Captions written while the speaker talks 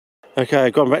Okay,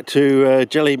 I've gone back to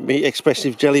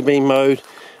expressive jelly bean mode,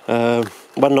 1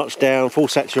 notch down, full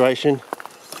saturation,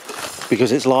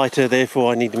 because it's lighter,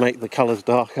 therefore I need to make the colours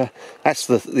darker. That's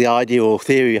the ideal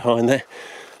theory behind that.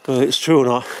 Whether it's true or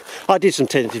not, I did some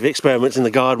tentative experiments in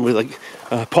the garden with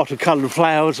a pot of coloured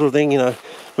flowers sort of thing, you know,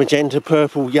 magenta,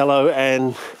 purple, yellow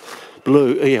and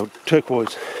blue,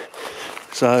 turquoise.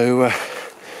 So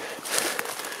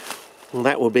well,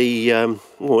 that will be,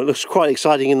 well, it looks quite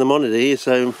exciting in the monitor here,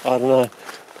 so I don't know.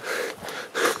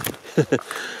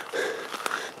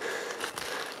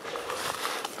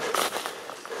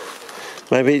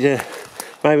 Maybe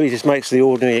it just makes the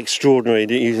ordinary extraordinary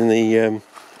using the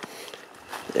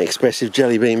expressive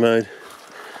jelly bean mode.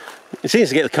 It seems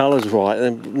to get the colours right,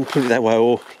 and put it that way,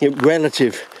 or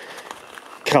relative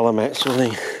colour match sort of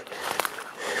thing.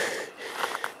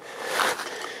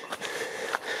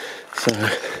 So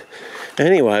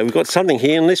anyway, we've got something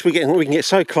here, unless we can get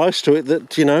so close to it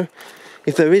that, you know,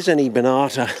 if there is any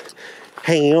banana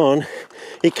hanging on,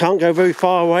 it can't go very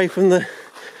far away from the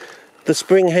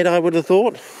spring head, I would have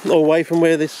thought, or away from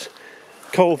where this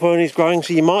coal fern is growing,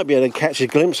 so you might be able to catch a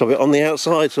glimpse of it on the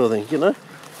outside sort of thing, you know,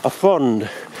 a frond,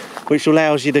 which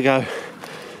allows you to go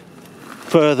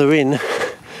further in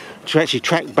to actually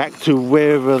track back to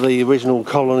wherever the original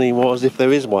colony was, if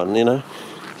there is one, you know,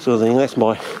 sort of thing. That's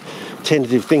my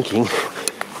tentative thinking.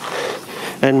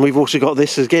 And we've also got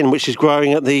this again, which is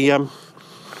growing at the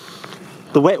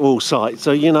wet wall site,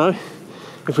 so, you know,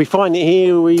 if we find it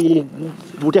here, we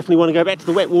will definitely want to go back to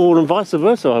the wet wall and vice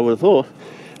versa, I would have thought.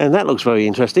 And that looks very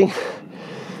interesting.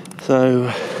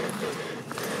 So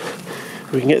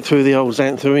we can get through the old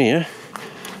xantha here.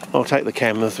 I'll take the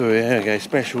camera through here. Okay,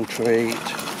 special treat.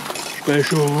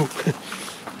 Special.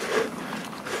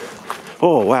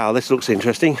 Oh wow, this looks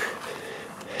interesting.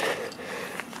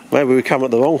 Maybe we come at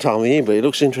the wrong time of year, but it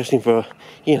looks interesting for,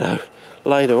 you know,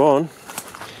 later on.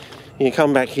 You can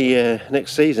come back here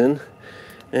next season,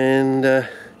 and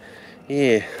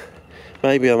yeah,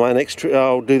 maybe on my next trip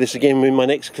I'll do this again in my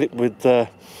next clip with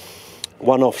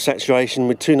 1 off saturation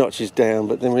with 2 notches down.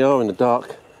 But then we are in a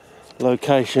dark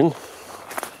location.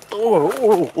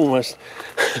 Oh, almost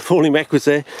falling backwards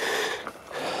there.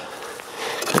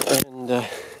 And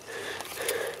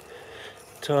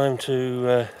time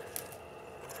to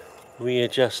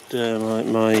readjust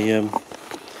my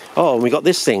oh, we got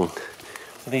this thing,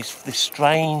 this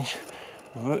strange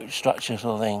root structure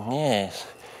sort of thing. Yes,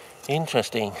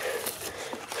 interesting.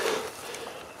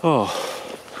 Oh,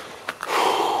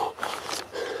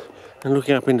 and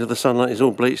looking up into the sunlight is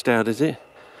all bleached out, is it?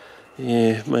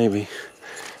 Yeah, maybe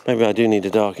I do need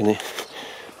to darken it.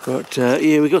 But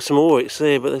yeah, we got some oryx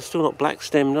there, but they're still not black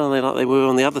stemmed, are they, like they were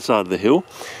on the other side of the hill.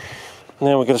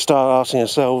 Now we're going to start asking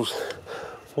ourselves,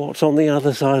 what's on the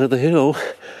other side of the hill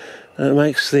that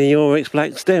makes the oryx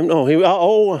black stemmed? Oh,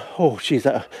 jeez,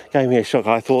 that gave me a shock.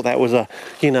 I thought that was a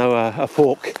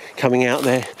fork coming out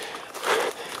there.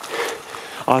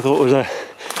 I thought it was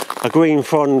a green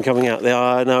frond coming out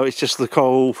there. No, it's just the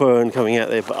coral fern coming out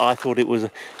there. But I thought it was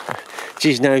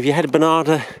geez, now if you had a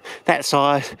banana that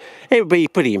size, it would be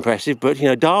pretty impressive. But you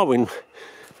know, Darwin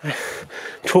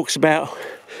talks about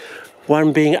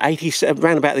one being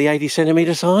around about the 80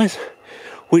 centimetre size,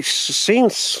 which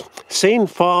seemed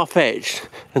far-fetched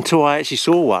until I actually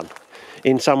saw one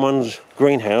in someone's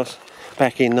greenhouse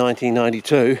back in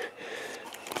 1992.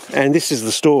 And this is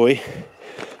the story,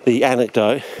 the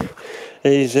anecdote,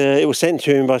 is it was sent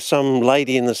to him by some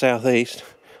lady in the southeast.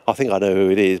 I think I know who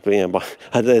it is, but you know,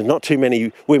 there's not too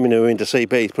many women who are into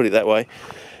CBs, put it that way.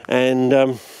 And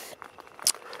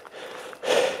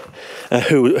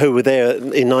who were there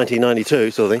in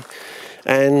 1992 sort of thing,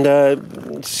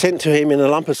 and sent to him in a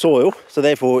lump of soil. So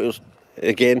therefore it was,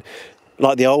 again,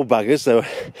 like the old buggers,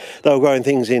 they were growing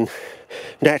things in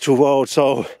natural wild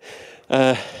soil,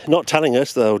 not telling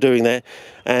us they were doing that.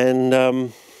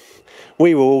 And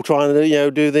we were all trying to, you know,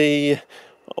 do the,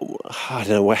 I don't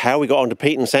know how we got onto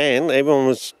peat and sand. Everyone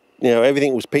was, you know,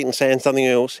 everything was peat and sand, something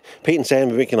else. Peat and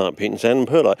sand, vermiculite, peat and sand and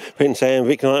perlite, peat and sand,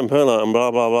 vermiculite and perlite, and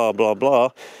blah, blah, blah, blah, blah.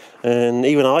 And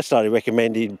even I started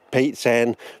recommending peat,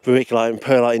 sand, vermiculite and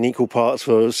perlite in equal parts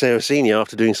for Sarracenia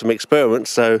after doing some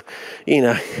experiments. So, you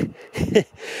know,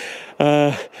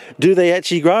 do they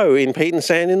actually grow in peat and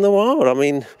sand in the wild? I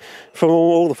mean, from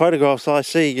all the photographs I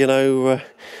see, you know,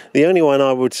 the only one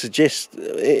I would suggest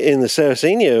in the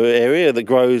Sarracenia area that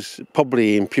grows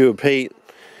probably in pure peat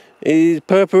is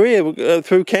purpurea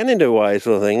through Canada way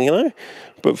sort of thing, you know.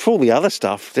 But for all the other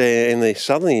stuff there in the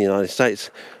southern United States,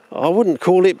 I wouldn't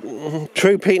call it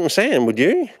true peat and sand, would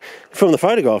you? From the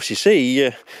photographs you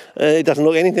see, it doesn't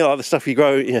look anything like the stuff you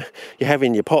grow, you have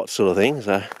in your pots sort of thing.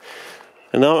 So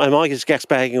And Mike is gas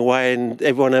bagging away, and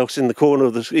everyone else in the corner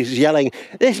of is yelling,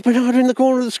 "There's a banana in the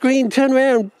corner of the screen, turn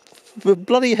around,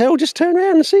 bloody hell, just turn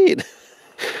around and see it."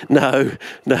 No,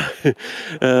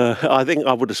 I think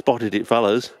I would have spotted it,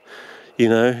 fellas. You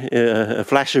know, a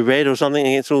flash of red or something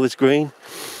against all this green,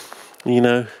 you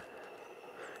know.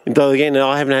 Though again,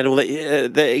 I haven't had all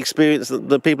that experience that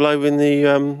the people over in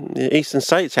the eastern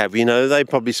states have. You know, they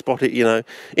probably spot it, you know,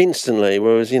 instantly.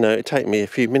 Whereas, you know, it'd take me a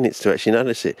few minutes to actually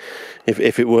notice it,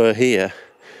 if it were here,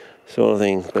 sort of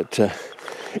thing. But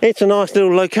it's a nice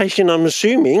little location, I'm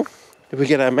assuming, if we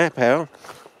get our map out.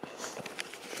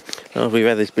 Oh, we've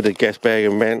had this bit of gas bag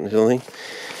and rant and something,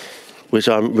 which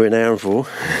I'm renowned for.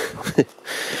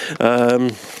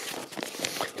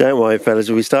 Don't worry, fellas,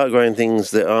 if we start growing things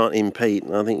that aren't in peat,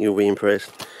 I think you'll be impressed.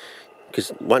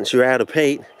 Because once you're out of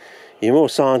peat, you're more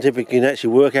scientific, you can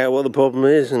actually work out what the problem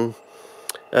is. And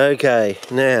okay,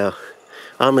 now,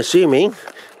 I'm assuming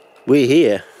we're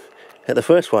here at the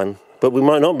first one, but we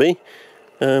might not be.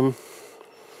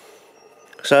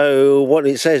 So what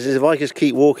it says is if I just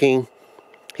keep walking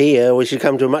here, we should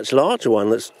come to a much larger one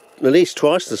that's at least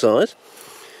twice the size.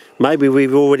 Maybe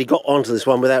we've already got onto this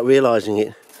one without realising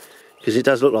it, because it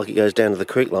does look like it goes down to the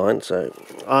creek line, so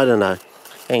I don't know.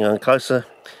 Hang on, closer.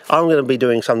 I'm going to be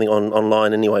doing something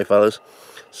online anyway, fellas.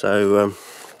 So,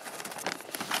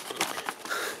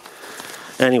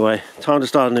 anyway, time to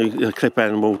start a new clip,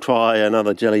 and we'll try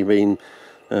another jelly bean,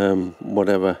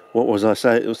 whatever. What was I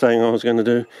saying I was going to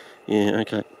do? Yeah,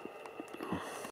 okay.